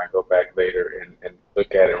do, and I go back later and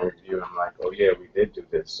look at it and review, and I'm like, oh, yeah, we did do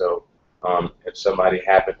this. So if somebody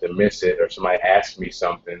happened to miss it or somebody asked me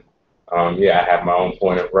something, yeah, I have my own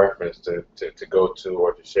point of reference to go to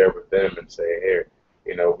or to share with them and say, here,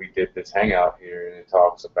 we did this hangout here, and it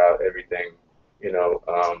talks about everything,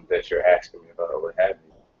 that you're asking me about or what have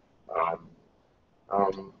you.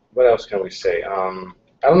 What else can we say? I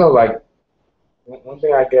don't know, like, one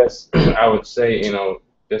thing I guess I would say,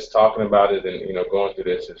 just talking about it and, going through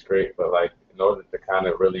this is great, but, like, in order to kind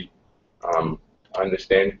of really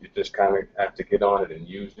understand it, you just kind of have to get on it and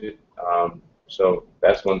use it. So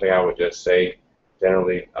that's one thing I would just say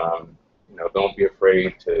generally. Don't be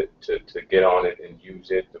afraid to get on it and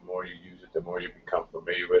use it. The more you use it, the more you become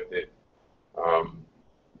familiar with it.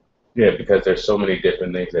 Yeah, because there's so many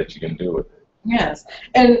different things that you can do with it. Yes,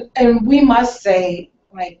 and we must say,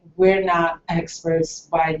 like, we're not experts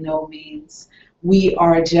by no means. We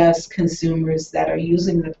are just consumers that are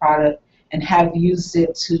using the product and have used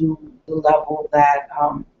it to the level that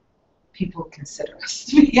people consider us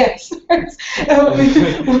to be experts.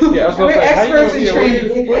 We're experts in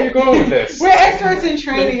training. Where are you going with this? We're experts in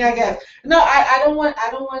training, I guess. No, I don't want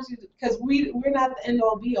you to, because we're not the end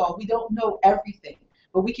all be all. We don't know everything.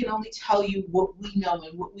 But we can only tell you what we know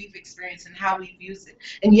and what we've experienced and how we've used it.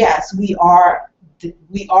 And yes, we are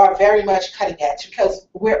very much cutting edge, because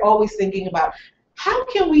we're always thinking about how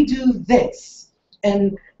can we do this.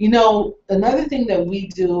 And another thing that we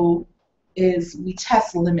do is we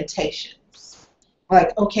test limitations.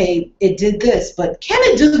 Like, okay, it did this, but can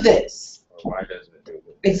it do this? Why doesn't it do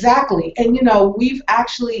this? Exactly. And we've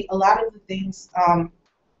actually, a lot of the things, I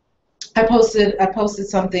posted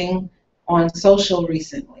something on social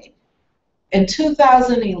recently. In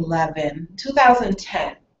 2010,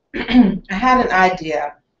 I had an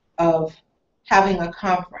idea of having a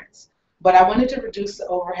conference, but I wanted to reduce the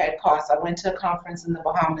overhead costs. I went to a conference in the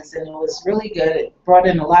Bahamas, and it was really good. It brought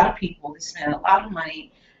in a lot of people. They spent a lot of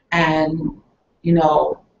money, and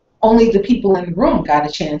only the people in the room got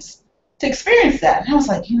a chance to experience that. And I was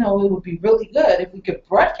like, it would be really good if we could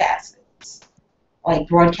broadcast it, like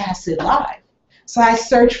broadcast it live. So I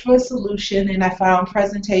searched for a solution, and I found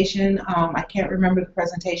presentation. I can't remember the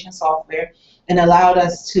presentation software, and allowed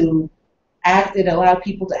us to act. It allowed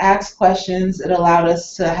people to ask questions. It allowed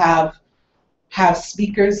us to have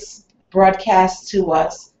speakers broadcast to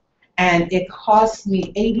us, and it cost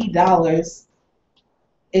me $80.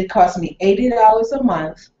 It cost me $80 a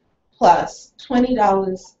month plus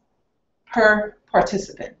 $20 per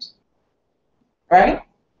participant. Right?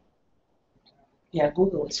 Yeah,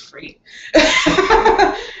 Google is free.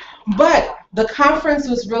 But the conference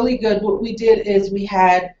was really good. What we did is we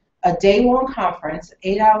had a day-long conference,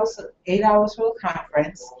 8 hours for the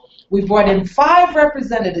conference. We brought in 5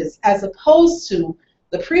 representatives, as opposed to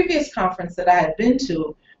the previous conference that I had been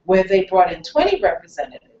to, where they brought in 20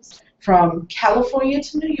 representatives from California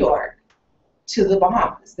to New York to the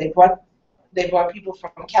Bahamas. They brought people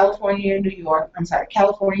from California, New York,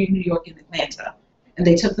 California, New York, and Atlanta, and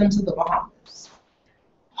they took them to the Bahamas.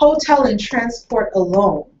 Hotel and transport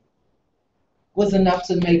alone was enough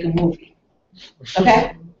to make a movie.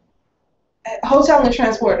 Okay? Hotel and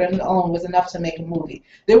transport alone was enough to make a movie.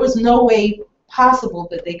 There was no way possible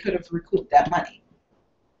that they could have recouped that money.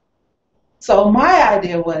 So my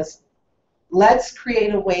idea was, let's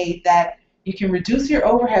create a way that you can reduce your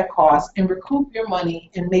overhead costs and recoup your money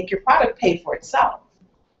and make your product pay for itself.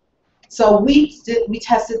 So we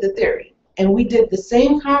tested the theory, and we did the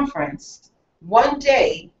same conference one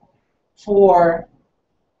day for,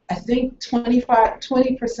 I think,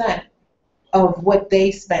 20% of what they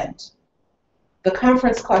spent. The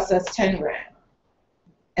conference cost us 10 grand,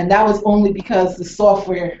 and that was only because the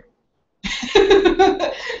software.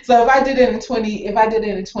 So if I did it in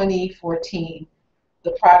 2014,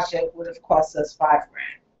 the project would have cost us 5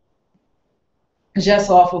 grand, just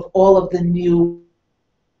off of all of the new.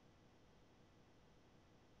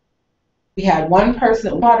 We had one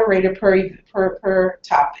person, moderator per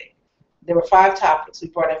topic. There were 5 topics. We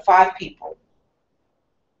brought in 5 people,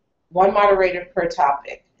 one moderator per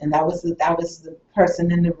topic, and that was the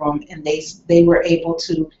person in the room, and they were able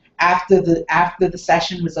to. After the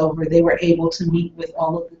session was over, they were able to meet with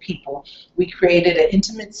all of the people. We created an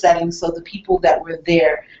intimate setting so the people that were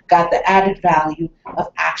there got the added value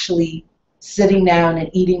of actually sitting down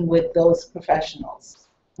and eating with those professionals.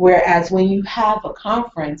 Whereas when you have a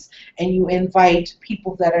conference and you invite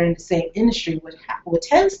people that are in the same industry, what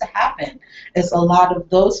tends to happen is a lot of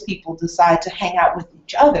those people decide to hang out with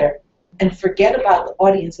each other and forget about the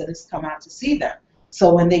audience that has come out to see them.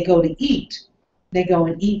 So when they go to eat, they go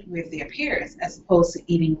and eat with their peers as opposed to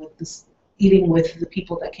eating with the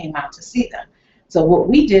people that came out to see them. So what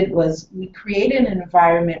we did was we created an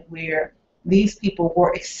environment where these people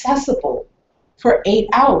were accessible for 8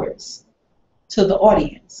 hours to the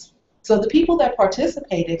audience. So the people that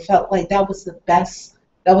participated felt like that was the best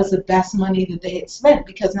money that they had spent,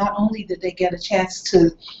 because not only did they get a chance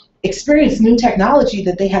to experience new technology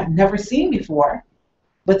that they have never seen before,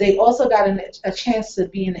 but they also got a chance to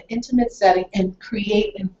be in an intimate setting and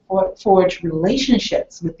create and forge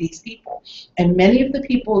relationships with these people. And many of the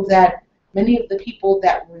people that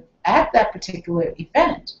were at that particular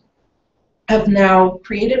event have now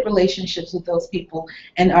created relationships with those people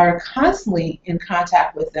and are constantly in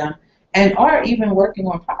contact with them and are even working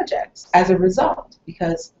on projects as a result,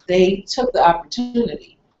 because they took the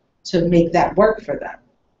opportunity to make that work for them.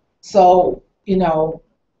 So,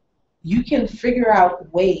 you can figure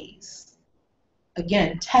out ways,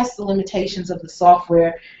 again, test the limitations of the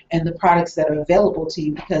software and the products that are available to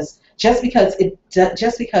you, because just because it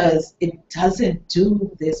doesn't do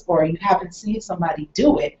this, or you haven't seen somebody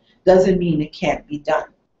do it, doesn't mean it can't be done.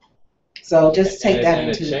 So just take that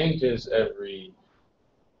into. And it changes every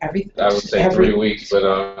I would say 3 weeks, but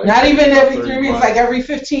not even every 3 weeks, like every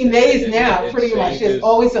 15 days now, it pretty much. There's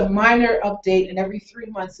always a minor update, and every 3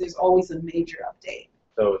 months there's always a major update.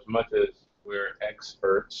 So as much as we're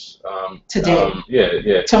experts today,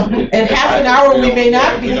 in half an hour we may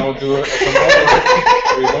not be. We don't do it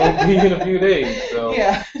tomorrow. We won't be in a few days. So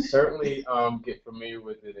certainly get familiar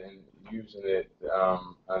with it and using it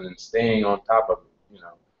and then staying on top of it.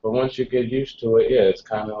 But once you get used to it, it's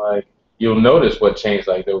kind of like you'll notice what changed.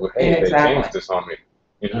 Like they were, hey, they changed this on me.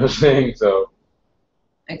 You know what I'm saying? So.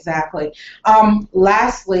 Exactly.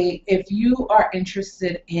 Lastly, if you are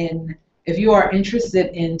interested in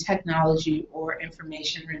technology or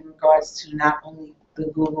information in regards to not only the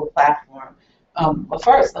Google platform, but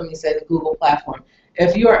first let me say the Google platform.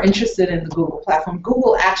 If you are interested in the Google platform,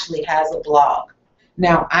 Google actually has a blog.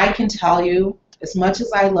 Now, I can tell you, as much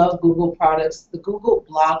as I love Google products, the Google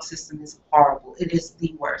blog system is horrible. It is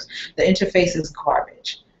the worst. The interface is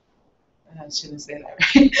garbage. I shouldn't say that,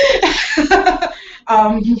 right?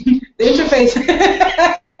 The interface.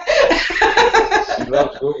 She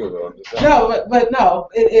loves Google though. No, but no,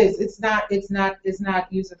 it is. It's not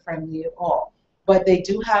user friendly at all. But they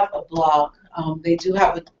do have a blog. They do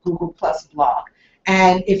have a Google Plus blog.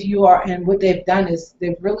 And what they've done is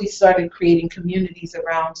they've really started creating communities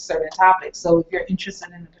around certain topics. So if you're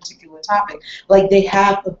interested in a particular topic, like they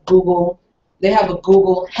have a Google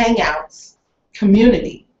Hangouts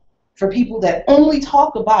community for people that only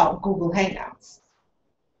talk about Google Hangouts.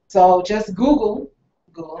 So just Google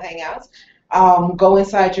Hangouts. Go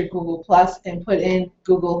inside your Google Plus and put in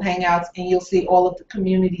Google Hangouts, and you'll see all of the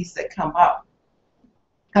communities that come up.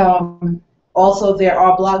 Also, there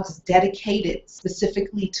are blogs dedicated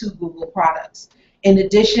specifically to Google products. In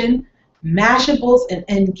addition, Mashables and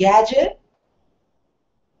Engadget,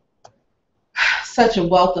 such a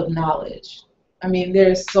wealth of knowledge. I mean,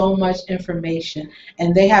 there's so much information,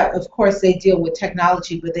 and they have, of course, they deal with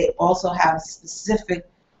technology, but they also have specific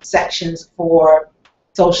sections for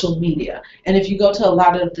social media. And if you go to a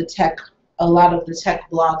lot of the tech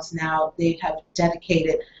blogs now, they have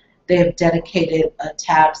dedicated a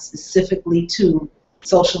tab specifically to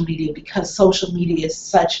social media because social media is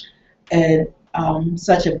such a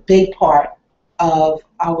big part of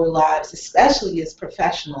our lives, especially as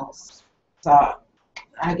professionals. So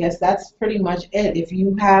I guess that's pretty much it. If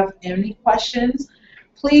you have any questions,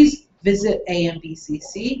 please visit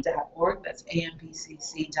ambcc.org. That's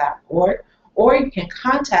ambcc.org. Or you can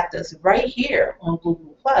contact us right here on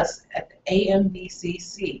Google Plus at the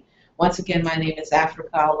AMBCC. Once again, my name is Africa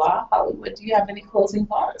Allah. Hollywood, do you have any closing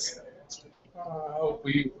thoughts? I hope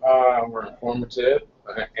we were informative,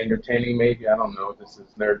 entertaining maybe. I don't know. This is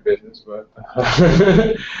nerd business, but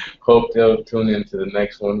hope they'll tune into the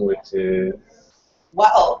next one, which is...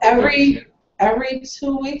 Well, every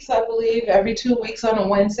 2 weeks, I believe, every 2 weeks on a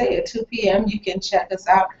Wednesday at 2 p.m., you can check us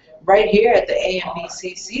out right here at the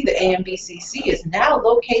AMBCC. The AMBCC is now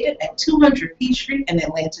located at 200 Peachtree in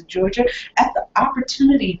Atlanta, Georgia, at the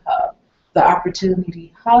Opportunity Hub. The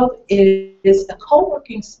Opportunity Hub is a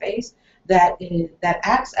co-working space that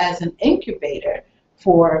acts as an incubator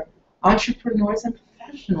for entrepreneurs and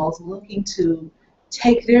professionals looking to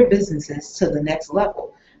take their businesses to the next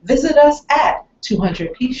level. Visit us at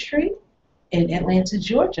 200 Peachtree in Atlanta,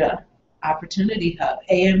 Georgia, Opportunity Hub,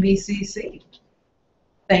 AMBCC.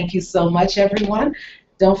 Thank you so much, everyone.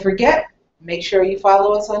 Don't forget, make sure you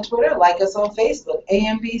follow us on Twitter, like us on Facebook,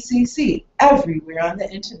 AMBCC, everywhere on the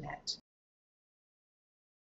internet.